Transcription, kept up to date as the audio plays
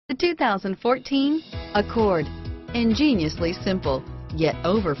The 2014 Accord. Ingeniously simple, yet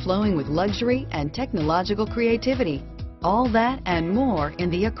overflowing with luxury and technological creativity. All that and more in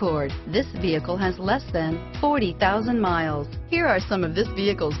the Accord. This vehicle has less than 40,000 miles. Here are some of this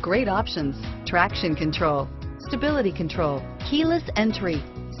vehicle's great options: traction control, stability control, keyless entry,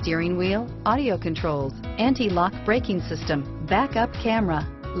 steering wheel audio controls, anti-lock braking system, backup camera,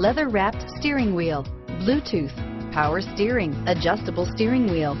 leather-wrapped steering wheel, Bluetooth, power steering, adjustable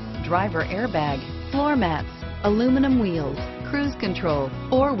steering wheel, driver airbag, floor mats, aluminum wheels, cruise control,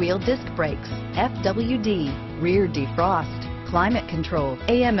 four-wheel disc brakes, FWD, rear defrost, climate control,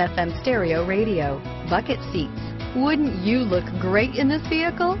 AM/FM stereo radio, bucket seats. Wouldn't you look great in this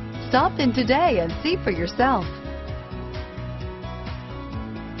vehicle? Stop in today and see for yourself.